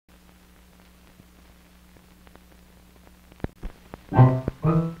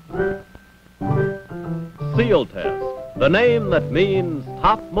Field Test, the name that means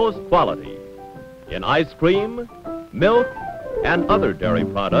topmost quality. In ice cream, milk, and other dairy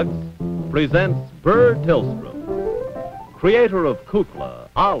products, presents Burr Tillstrom, creator of Kukla,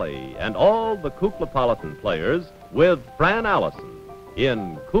 Ollie, and all the Kuklapolitan players, with Fran Allison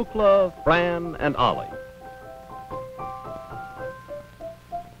in Kukla, Fran and Ollie.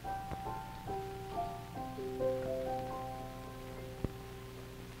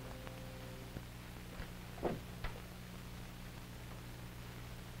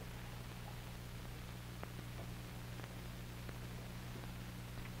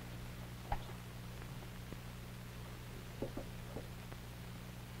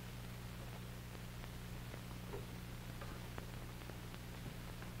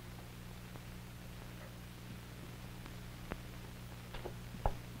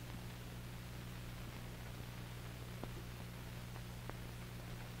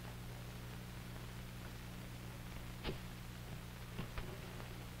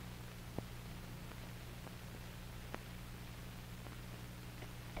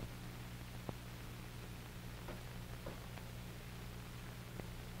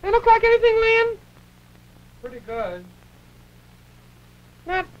 They look like anything, Lynn? Pretty good.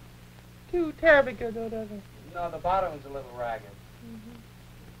 Not too terribly good, though, does it? No, the bottom's a little ragged. Mm-hmm.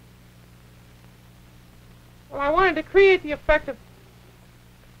 Well, I wanted to create the effect of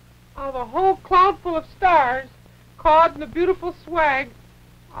a whole cloud full of stars caught in the beautiful swag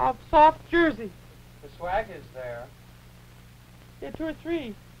of soft jersey. The swag is there. Yeah, 2 or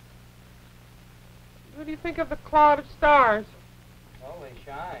 3. What do you think of the cloud of stars? Oh, they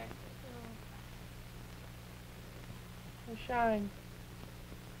shine. They shine.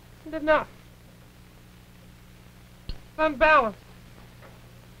 Isn't it enough? It's unbalanced.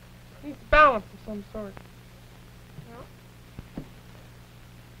 It needs balance of some sort.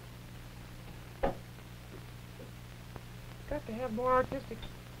 Well, got to have more artistic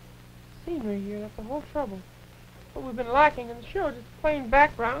scenery here. That's the whole trouble. What we've been lacking in the show, just plain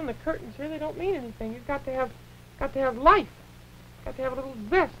background, and the curtains here, they don't mean anything. You've got to have life. Got to have a little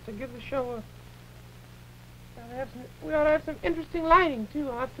zest to give the show a... We ought to have some interesting lighting, too.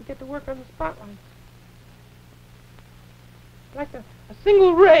 I'll have to get to work on the spotlights. Like a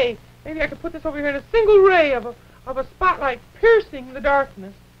single ray. Maybe I could put this over here in a single ray of a spotlight piercing the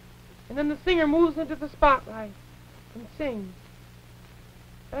darkness. And then the singer moves into the spotlight and sings.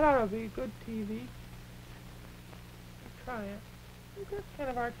 That ought to be good TV. I'll try it. I think that's kind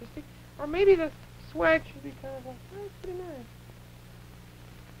of artistic. Or maybe the swag should be kind of that's pretty nice.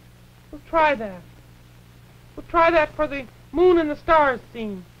 We'll try that. We'll try that for the moon and the stars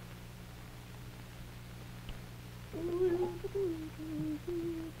scene.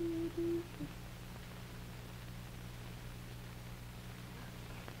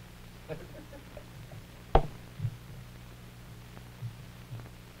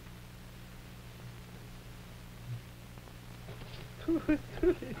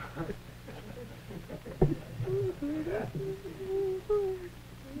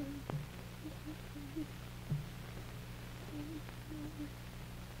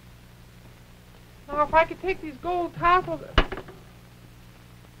 Now, if I could take these gold tassels...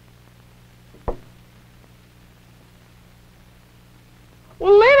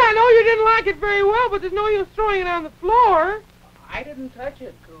 Well, Lynn, I know you didn't like it very well, but there's no use throwing it on the floor. I didn't touch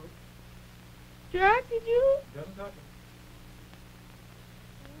it, Coop. Jack, did you? Doesn't touch it.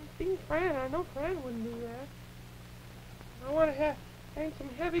 See, Fran, I know Fran wouldn't do that. I want to hang some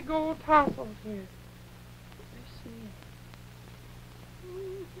heavy gold tassels here. Let's see.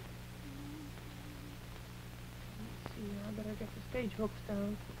 I better get the stage hooks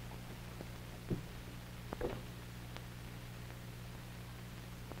down.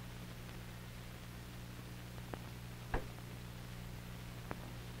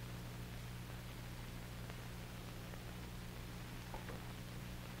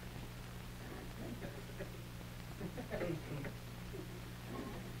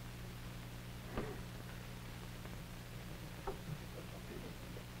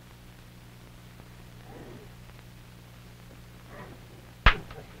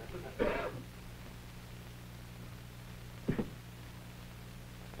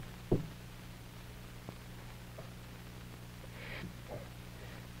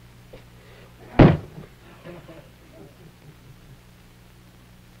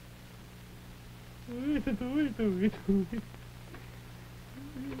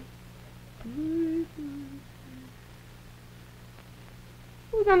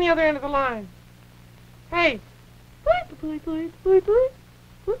 Who's on the other end of the line? Hey! Wait a minute,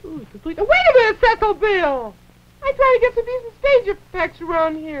 Cecil Bill! I try to get some decent stage effects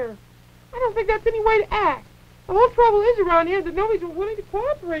around here. I don't think that's any way to act. The whole trouble is around here that nobody's willing to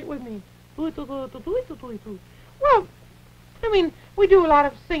cooperate with me. Well, I mean, we do a lot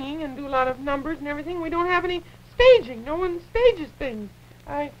of singing and do a lot of numbers and everything. We don't have any staging. No one stages things.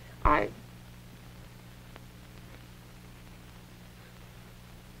 Pay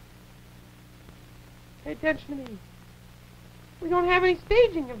attention to me. We don't have any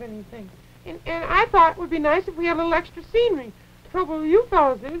staging of anything. And I thought it would be nice if we had a little extra scenery. The trouble with you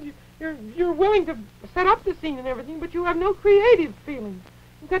fellas is you're willing to set up the scene and everything, but you have no creative feelings.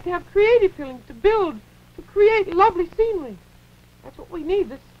 You've got to have creative feelings to build, to create lovely scenery. That's what we need.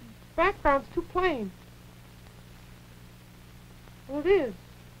 This background's too plain. Well, it is.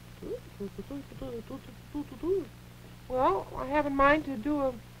 Well, I have in mind to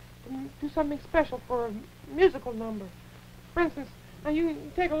do something special for a musical number. For instance, now you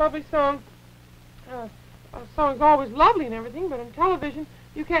take a lovely song. A song's always lovely and everything, but on television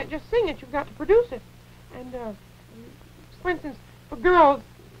you can't just sing it. You've got to produce it. And for instance, for girls,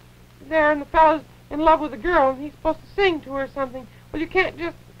 there and the fellow's in love with a girl, and he's supposed to sing to her something. Well, you can't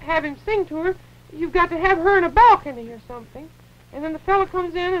just have him sing to her. You've got to have her in a balcony or something. And then the fellow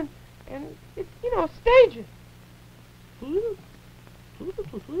comes in and it, stage it.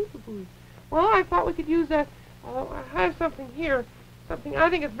 Well, I thought we could use that. I have something here. Something, I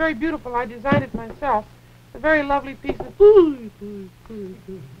think it's very beautiful. I designed it myself. It's a very lovely piece of...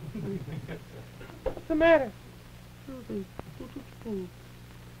 What's the matter?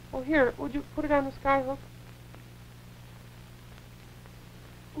 Oh, here, would you put it on the skyhook?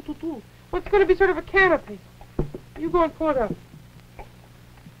 Well, it's going to be sort of a canopy. You go and pull it up.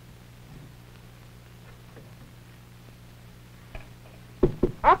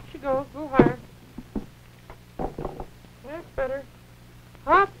 Up she goes, a little higher. That's better.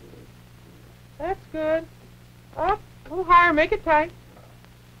 Up. That's good. Up, a little higher, make it tight.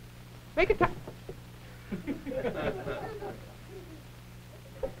 Make it tight.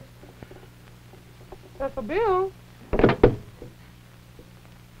 Cecil Bill.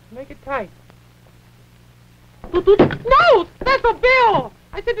 Make it tight. No! Cecil Bill!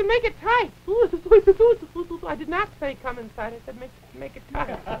 I said to make it tight. I did not say come inside. I said make it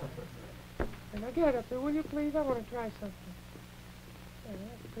tight. And now get it up there, will you please? I want to try something. There,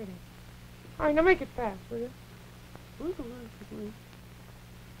 that's pretty. All right, now make it fast, will you?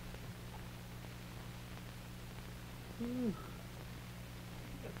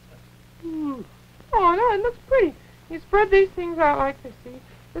 Oh, no, it looks pretty. You spread these things out like this, see?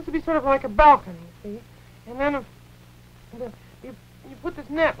 This would be sort of like a balcony, see? And then you put this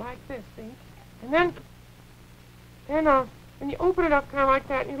net like this, see? And then when you open it up kind of like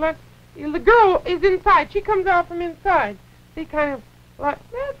that, and the girl is inside. She comes out from inside. See, kind of like,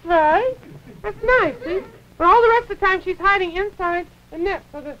 that's right. That's nice, see? But all the rest of the time she's hiding inside the net,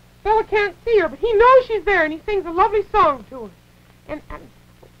 so the fella can't see her, but he knows she's there, and he sings a lovely song to her. And I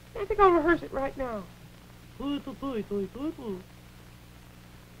think I'll rehearse it right now.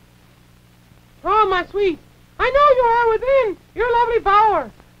 Oh, my sweet, I know you are within your lovely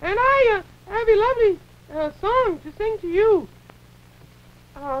bower, and I have a lovely song to sing to you.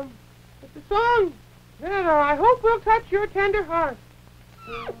 It's a song that I hope will touch your tender heart.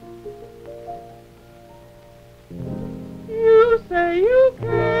 You say you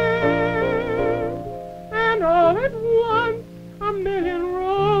care, and all at once a million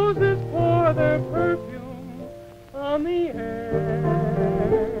roses pour their perfume on the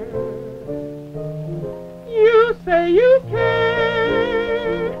air. You say you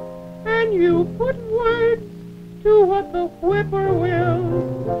care, and you put words to what the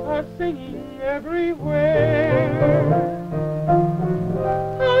whippoorwills are singing everywhere.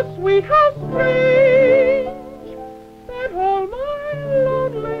 How sweet, how strange, that all my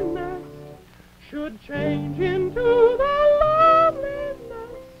loneliness should change into the loveliness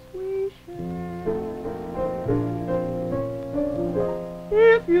we share.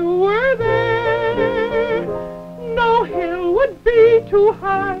 If you were there, no hill would be too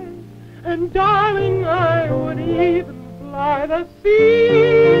high, and darling, I would even fly the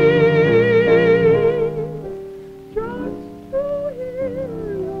sea just to hear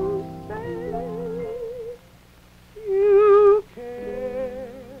you say you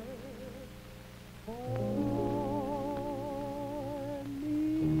care for me.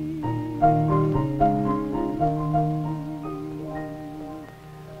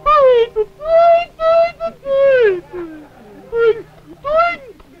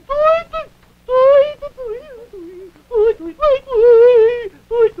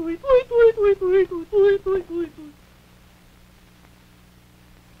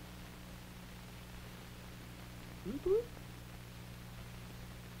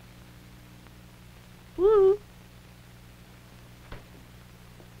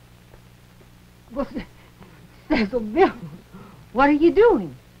 Well, Cecil Bill, what are you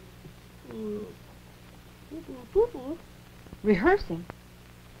doing? Rehearsing?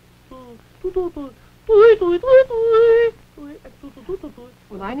 Well,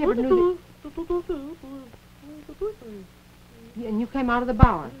 I never knew that. And you came out of the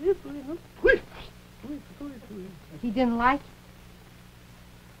bower. He didn't like it?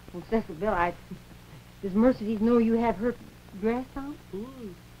 Well, Cecil Bill, does Mercedes know you have her dress on?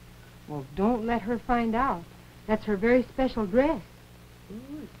 Well, don't let her find out. That's her very special dress.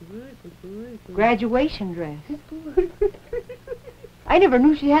 Graduation dress. I never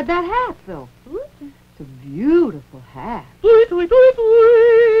knew she had that hat, though. It's a beautiful hat. Well,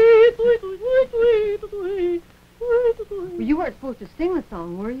 you weren't supposed to sing the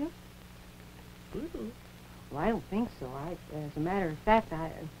song, were you? Well, I don't think so. As a matter of fact,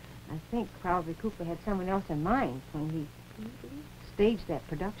 I think probably Kukla had someone else in mind when he staged that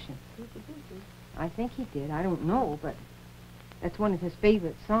production. I think he did. I don't know, but that's one of his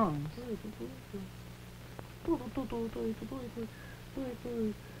favorite songs. Who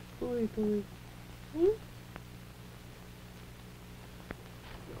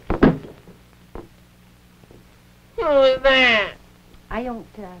was that?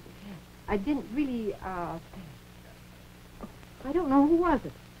 I didn't really, I don't know. Who was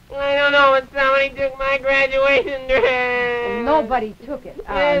it? I don't know, but somebody took my graduation dress. Well, nobody took it.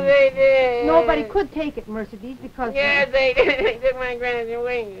 Yes, they did. Nobody could take it, Mercedes, because... Yes, they did. They took my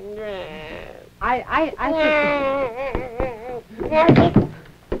graduation dress. I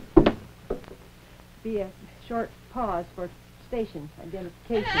be a short pause for station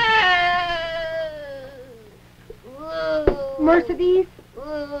identification. Mercedes?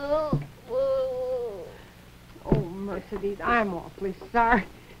 Oh, Mercedes, I'm awfully sorry.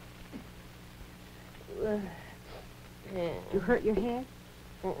 You hurt your head?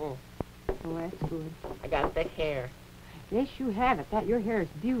 Mm-mm. Oh, that's good. I got thick hair. Yes, you have it. Your hair is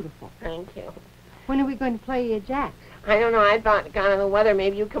beautiful. Thank you. When are we going to play Jacks? I don't know. I thought, kind of the weather,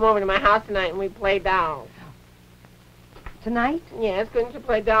 maybe you'd come over to my house tonight and we play dolls. Tonight? Yes, couldn't you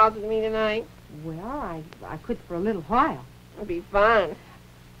play dolls with me tonight? Well, I could for a little while. It'd be fun.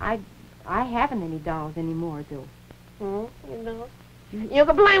 I haven't any dolls anymore, though. You know? You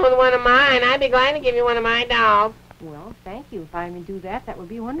can play with one of mine. I'd be glad to give you one of my dolls. Well, thank you. If I may do that, that would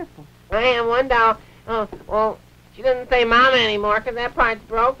be wonderful. I have one doll. Oh, well, she doesn't say Mama anymore because that part's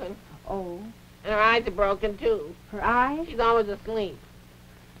broken. Oh. And her eyes are broken, too. Her eyes? She's always asleep.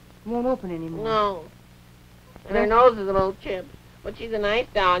 Won't open anymore. No. And her nose is a little chipped. But she's a nice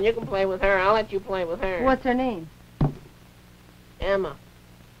doll, and you can play with her. I'll let you play with her. What's her name? Emma.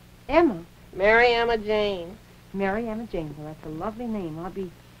 Emma? Mary Emma Jane. Mary Emma Jane. Well, that's a lovely name. I'll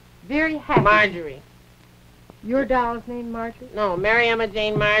be very happy. Marjorie. Your doll's named Marjorie? No, Mary Emma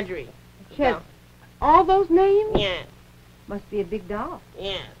Jane Marjorie. She has all those names? Yes. Must be a big doll.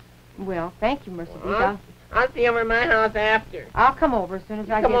 Yes. Well, thank you, Mercedes. Well, I'll see you over at my house after. I'll come over as soon as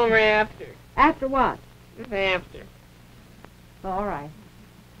I Come get... over after. After what? Just after. All right.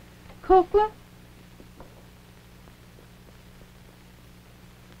 Kukla?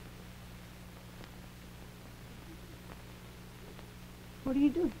 What are you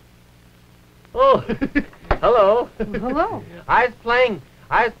doing? Oh, hello. Hello. I was playing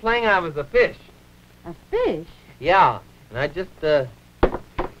I was a fish. A fish? Yeah, and I just, picked up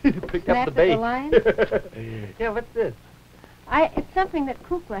the Snapped at bait. the line? Yeah, what's this? It's something that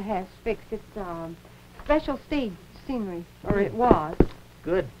Kukla has fixed. It's, special stage scenery, or it was.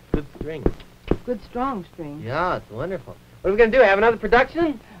 Good string. Good strong string. Yeah, it's wonderful. What are we going to do, have another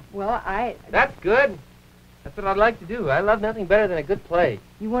production? Well, That's good. That's what I'd like to do. I love nothing better than a good play.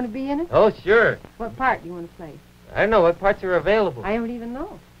 You want to be in it? Oh, sure. What part do you want to play? I don't know what parts are available. I don't even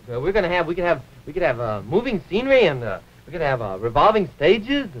know. We could have moving scenery, and we could have revolving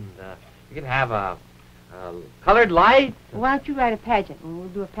stages, and we could have colored lights. Well, why don't you write a pageant, and we'll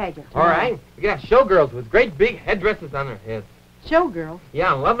do a pageant All tomorrow. right. We could have showgirls with great big headdresses on their heads. Showgirls?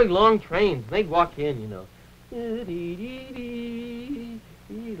 Yeah, lovely long trains. They'd walk in, you know.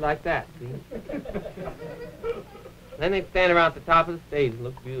 Like that, see? Then they'd stand around at the top of the stage and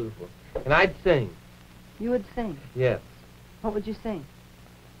look beautiful. And I'd sing. You would sing? Yes. What would you sing?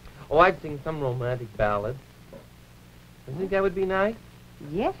 Oh, I'd sing some romantic ballad. You think that would be nice?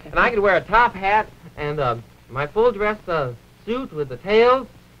 Yes. And I could wear a top hat and my full dress suit with the tails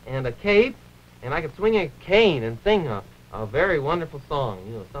and a cape, and I could swing a cane and sing a very wonderful song,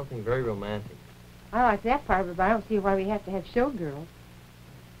 you know, something very romantic. I like that part of it, but I don't see why we have to have showgirls.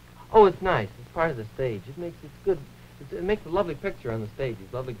 Oh, it's nice. It's part of the stage. It makes good. It makes a lovely picture on the stage.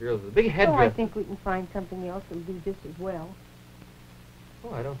 These lovely girls with a big headdress. Oh, I think we can find something else that'll do just as well.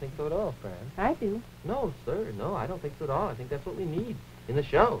 Oh, I don't think so at all, Fran. I do. No, sir. No, I don't think so at all. I think that's what we need in the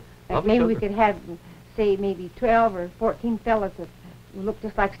show. Like maybe we could have, say, maybe 12 or 14 fellas that look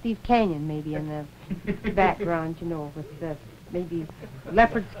just like Steve Canyon, maybe, in the background, you know, with the maybe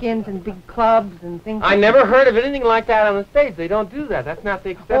leopard skins and big clubs and things I never heard of anything like that on the stage. They don't do that. That's not the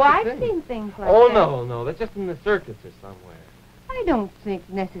accepted Oh, I've thing. seen things like Oh, that. no. That's just in the circus or somewhere. I don't think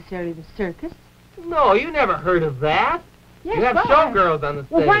necessarily the circus. No, you never heard of that. Yes, you have well, showgirls on the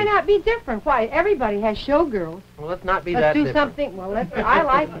stage. Well, why not be different? Why, everybody has showgirls. Well, let's not be Let's that do different. something. Well, I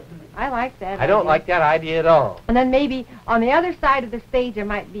like it. I like that I don't idea. like that idea at all. And then maybe on the other side of the stage there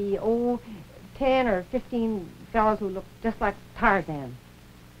might be, 10 or 15 fellows who look just like Tarzan.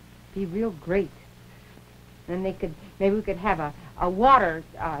 Be real great. And maybe we could have a water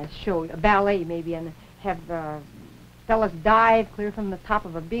show, a ballet maybe, and have fellas dive clear from the top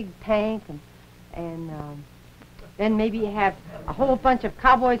of a big tank, and then maybe have a whole bunch of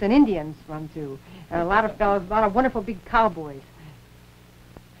cowboys and Indians run through, and a lot of wonderful big cowboys.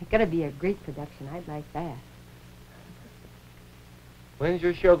 It's got to be a great production. I'd like that. When's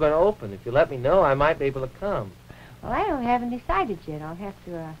your show going to open? If you let me know, I might be able to come. Well, I haven't decided yet. I'll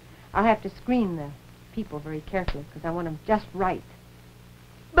have to screen the people very carefully because I want them just right.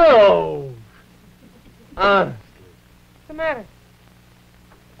 No! Honestly. What's the matter?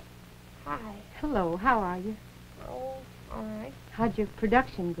 Hi. Hello, how are you? Oh, all right. How'd your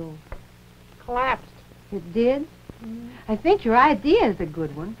production go? Collapsed. It did? I think your idea is a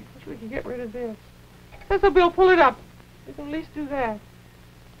good one. Wish we could get rid of this. Cecil Bill, pull it up. We can at least do that.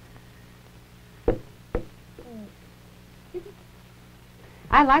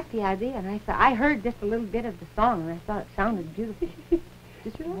 I liked the idea, and I heard just a little bit of the song, and I thought it sounded beautiful.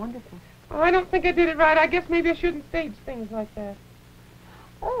 Just wonderful. Oh, I don't think I did it right. I guess maybe I shouldn't stage things like that.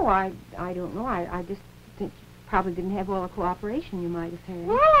 Oh, I don't know. I just think you probably didn't have all the cooperation you might have had.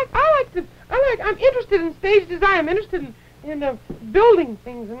 Well, I'm interested in stage design. I'm interested in building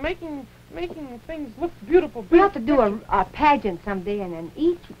things and making things look beautiful. We ought to do a pageant someday, and then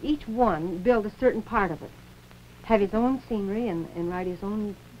each one build a certain part of it. Have his own scenery and write his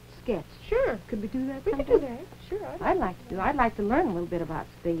own sketch. Sure. Could we do that We someday? could do that. Sure. I'd like to learn a little bit about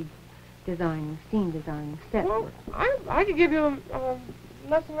stage designing, scene designing, set Well, work. I could give you a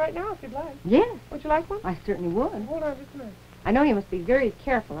lesson right now if you'd like. Yes, Would you like one? I certainly would. Hold on just a minute. I know you must be very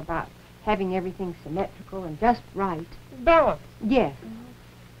careful about having everything symmetrical and just right. Balance. Yes.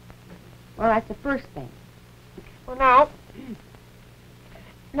 Well, that's the first thing. Well,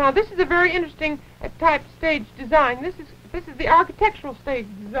 now this is a very interesting type stage design. This is the architectural stage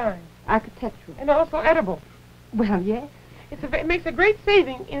design, Architectural. and also edible. Well, yes. It makes a great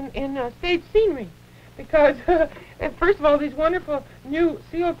saving in stage scenery, because first of all, these wonderful new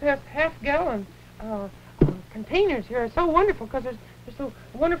seal test half-gallon containers here are so wonderful because they're so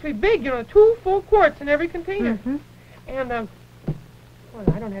wonderfully big. 2 full quarts in every container. Mm-hmm. And well,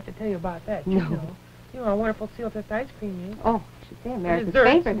 I don't have to tell you about that. You No. know. You know how wonderful seal test ice cream is. Oh, I should say America's desserts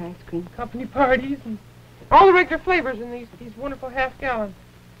favorite and ice cream. Company parties and all the regular flavors in these wonderful half-gallons.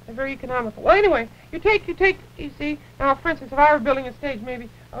 They're very economical. Well, anyway, you see, now, for instance, if I were building a stage, maybe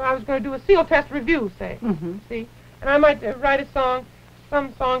I was going to do a seal test review, say, Mm-hmm. see, and I might write a song,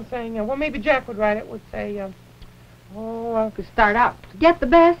 some song saying, well, maybe Jack would write it, would say, Could start out. Get the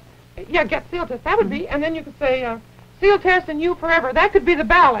best. yeah, get seal test, that would be, and then you could say, seal test and you forever. That could be the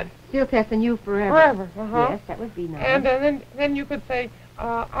ballad. Seal testing you forever. Forever, uh-huh. Yes, that would be nice. And then you could say,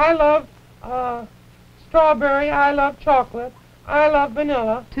 I love strawberry, I love chocolate, I love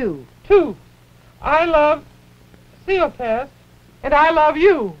vanilla. 2. 2, I love seal test, and I love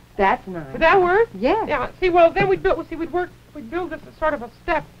you. That's nice. Would that work? Yes. Yeah. See, well, then we'd build this as sort of a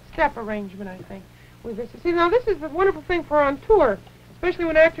step arrangement, I think, with this. See, now this is the wonderful thing for on tour, especially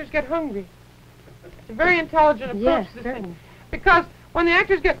when actors get hungry. It's a very intelligent approach Yes, to this certainly. thing, because when the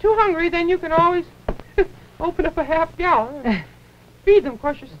actors get too hungry, then you can always open up a half-gallon and feed them. Of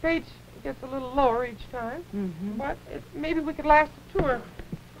course, your stage gets a little lower each time, Mm-hmm. but maybe we could last a tour.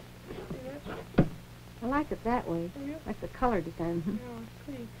 I like it that way. Do you? Like the color design. Mhm. Yeah, it's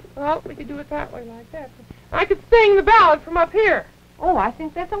pretty. Well, we could do it that way, like that. I could sing the ballad from up here. Oh, I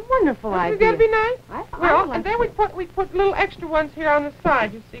think that's a wonderful Wouldn't idea. that be nice? I Well, like and then that. we'd put little extra ones here on the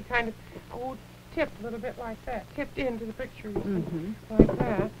side, you see, kind of tipped a little bit like that, tipped into the picture, you see, Mhm. like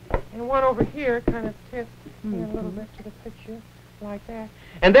that, and one over here kind of tipped in a little Mhm. bit to the picture, like that.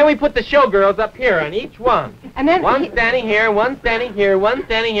 And then we put the showgirls up here on each one. And then One standing here, one standing here, one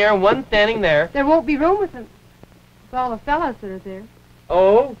standing here, and one standing there. there won't be room with all the fellas that are there.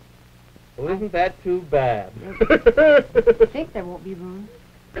 Oh, well, isn't that too bad? I think there won't be room.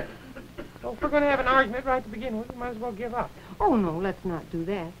 Oh, Well, if we're going to have an argument right to begin with, we might as well give up. Oh, no, let's not do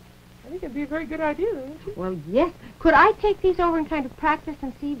that. I think it'd be a very good idea, don't you? Well, yes. Could I take these over and kind of practice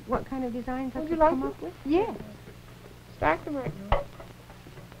and see what kind of designs I Would could you like come to? up with? Yes. Stack them right now.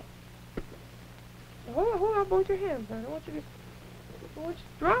 Hold on, both your hands. I don't want you to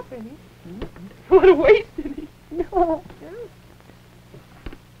drop any. I don't want to waste any. No. Yeah.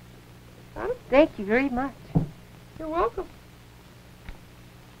 Got it? Thank you very much. You're welcome.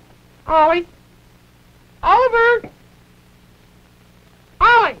 Ollie. Oliver.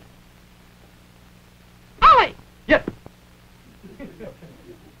 Ollie. Ollie. Yes,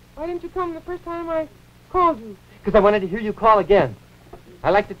 Why didn't you come the first time I called you? because I wanted to hear you call again. I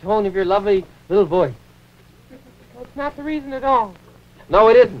like the tone of your lovely little voice. That's not the reason at all. No,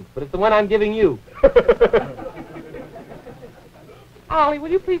 it isn't, but it's the one I'm giving you. Ollie, will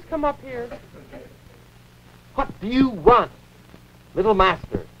you please come up here? What do you want, little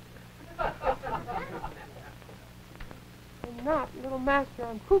master? I'm not little master.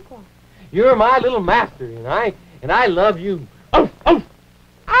 I'm Kukla. You're my little master, and I love you. Oof, oof.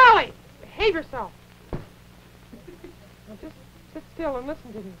 Ollie, behave yourself. Now just sit still and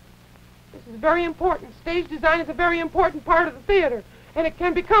listen to me. This is very important. Stage design is a very important part of the theater, and it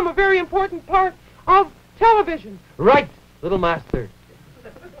can become a very important part of television. Right, little master.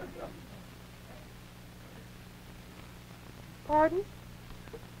 Pardon?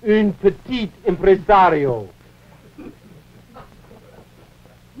 Un petit impresario.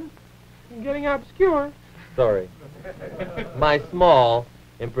 You're getting obscure. Sorry. My small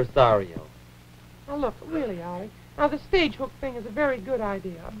impresario. Now look, really, Ollie. Now the stage hook thing is a very good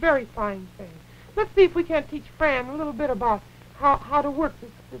idea, a very fine thing. Let's see if we can't teach Fran a little bit about how to work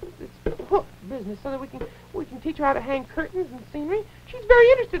this hook business, so that we can teach her how to hang curtains and scenery. She's very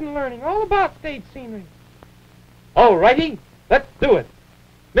interested in learning all about stage scenery. All righty, let's do it.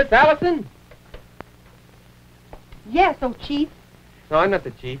 Miss Allison? Yes, oh, Chief. No, I'm not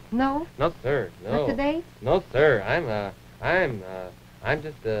the chief. No? No, sir. No. Not today? No, sir. I'm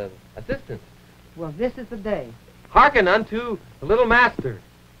just assistant. Well, this is the day. Hearken unto the little master.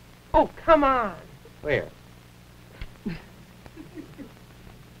 Oh, come on. Where?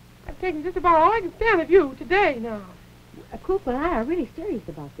 I've taken just about all I can stand of you today now. Kukla and I are really serious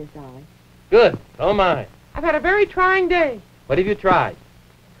about this, Ollie. Good. So am I. I've had a very trying day. What have you tried?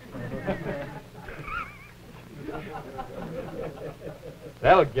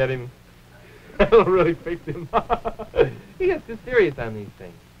 That'll get him. That'll really fix him. He gets too serious on these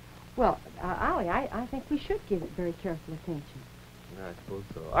things. Well, Ollie, I think we should give it very careful attention. I suppose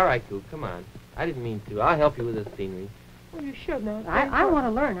so. All right, Coop, come on. I didn't mean to. I'll help you with this scenery. Well, you should now. I want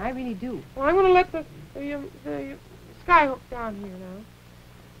to learn. I really do. Well, I'm going to let the sky hook down here now.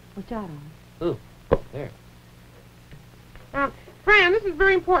 Watch out, Ollie. Ooh, there. Now, Fran, this is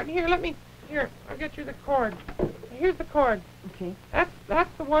very important. Here, I'll get you the cord. Here's the cord. Okay.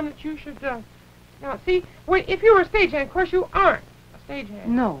 That's the one that you should, now, see, if you were a stagehand, of course you aren't a stagehand.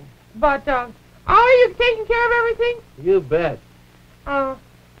 No. But, are you taking care of everything? You bet.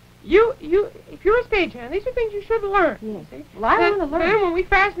 If you're a stagehand, these are things you should learn. Yes. See? Well, I want to learn. Then when we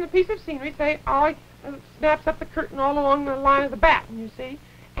fasten a piece of scenery, say, Ollie snaps up the curtain all along the line of the batten, you see,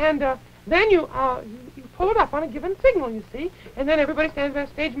 and then you pull it up on a given signal, you see, and then everybody stands there,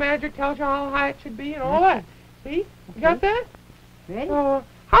 stage manager tells you how high it should be and all that. See? You got that? Ready? So,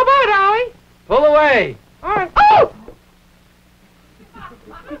 how about it, Ollie? Pull away. All right. Oh!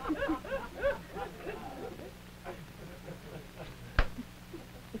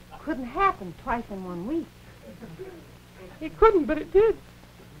 Couldn't happen twice in 1 week. It couldn't, but it did.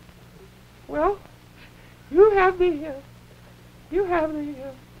 Well, you have the.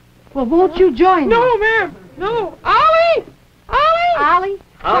 Well, won't you join me? No, ma'am. No. Ollie! Ollie! Ollie,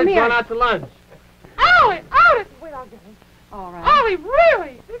 come Ollie's here. gone out to lunch. Ollie! Ollie! Wait, I'll get him. All right. Ollie,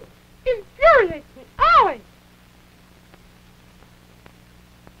 really? This infuriates me. Ollie!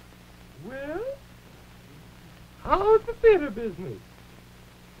 Well, how's the theater business?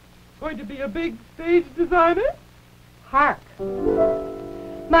 Going to be a big stage designer? Hark.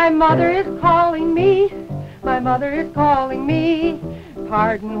 My mother is calling me. My mother is calling me.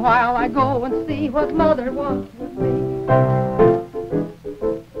 Pardon while I go and see what mother wants with me.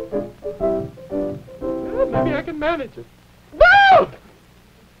 Well, maybe I can manage it. No!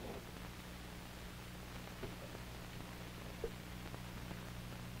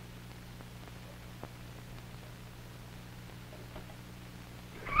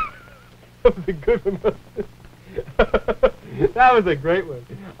 That was a good one, wasn't it? That was a great one.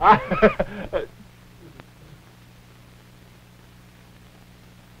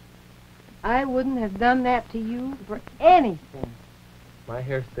 I wouldn't have done that to you for anything. My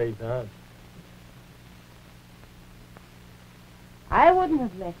hair stays on. I wouldn't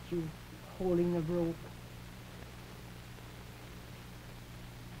have left you holding the rope.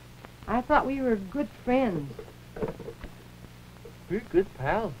 I thought we were good friends. We're good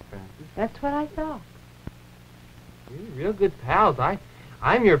pals, Francis. That's what I thought. We're real good pals.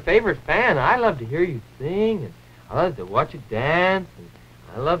 I'm your favorite fan. I love to hear you sing, and I love to watch you dance, and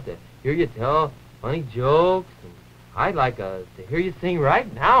I love to hear you tell funny jokes, and I'd like to hear you sing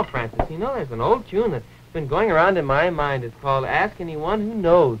right now, Francis. You know, there's an old tune that's been going around in my mind. It's called Ask Anyone Who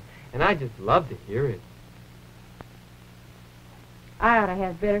Knows, and I just love to hear it. I ought to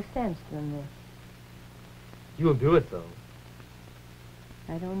have better sense than this. You'll do it, though.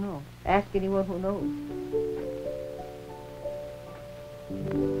 I don't know. Ask anyone who knows.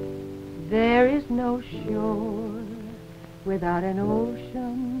 There is no shore without an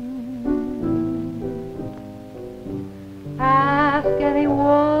ocean. Ask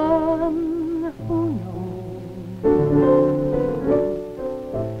anyone who knows.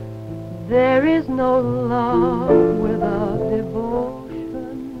 There is no love without devotion.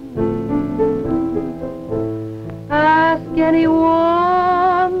 Ask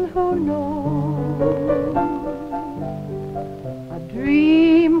anyone who knows. A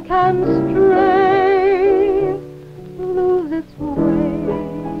dream can stray, lose its way,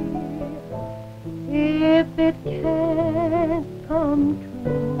 if it can't come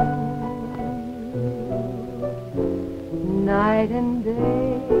true. Night and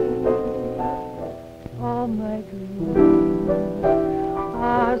day, all my dreams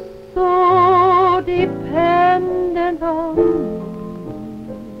are so dependent on you.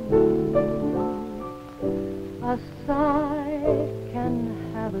 A sigh can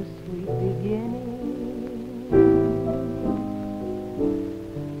have a sweet beginning.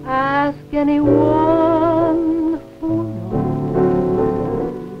 Ask anyone who knows.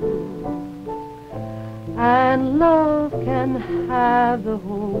 And love can have the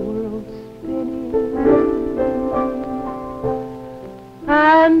whole world spinning.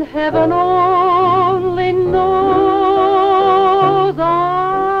 And heaven only knows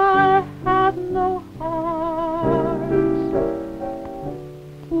I have no heart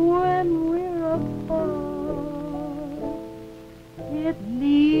when we're apart. It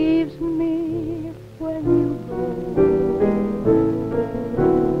leaves me when you go.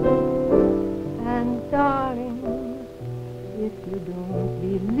 And darling, if you don't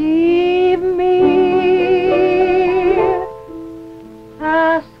believe me,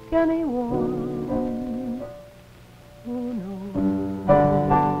 ask anyone who knows.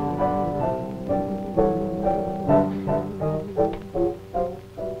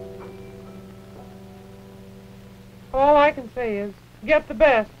 All I can say is, get the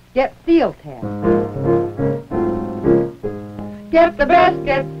best. Get seal test. Get the best,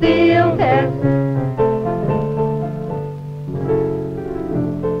 get seal test.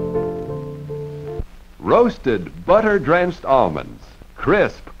 Roasted, butter-drenched almonds.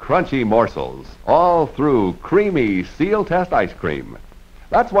 Crisp, crunchy morsels, all through creamy Seal Test ice cream.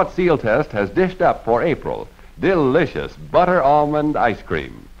 That's what Seal Test has dished up for April. Delicious butter almond ice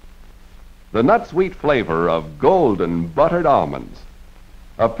cream. The nut-sweet flavor of golden buttered almonds.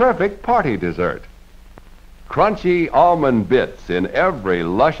 A perfect party dessert. Crunchy almond bits in every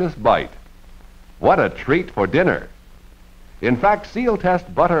luscious bite. What a treat for dinner. In fact, Seal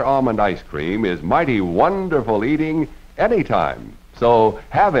Test butter almond ice cream is mighty wonderful eating anytime. So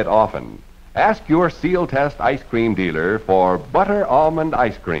have it often. Ask your Seal Test ice cream dealer for butter almond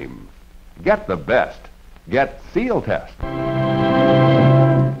ice cream. Get the best. Get Seal Test.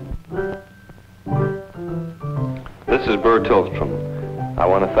 This is Burr Tillstrom. I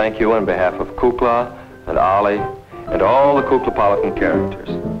want to thank you on behalf of Kukla and Ollie and all the Kuklapolitan characters.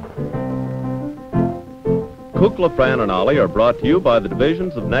 Kukla, Fran and Ollie are brought to you by the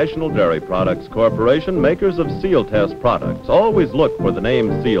divisions of National Dairy Products Corporation, makers of Seal Test products. Always look for the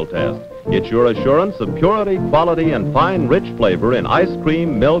name Seal Test. It's your assurance of purity, quality, and fine, rich flavor in ice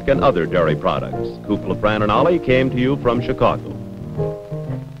cream, milk, and other dairy products. Kukla, Fran and Ollie came to you from Chicago.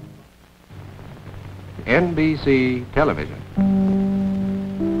 NBC Television.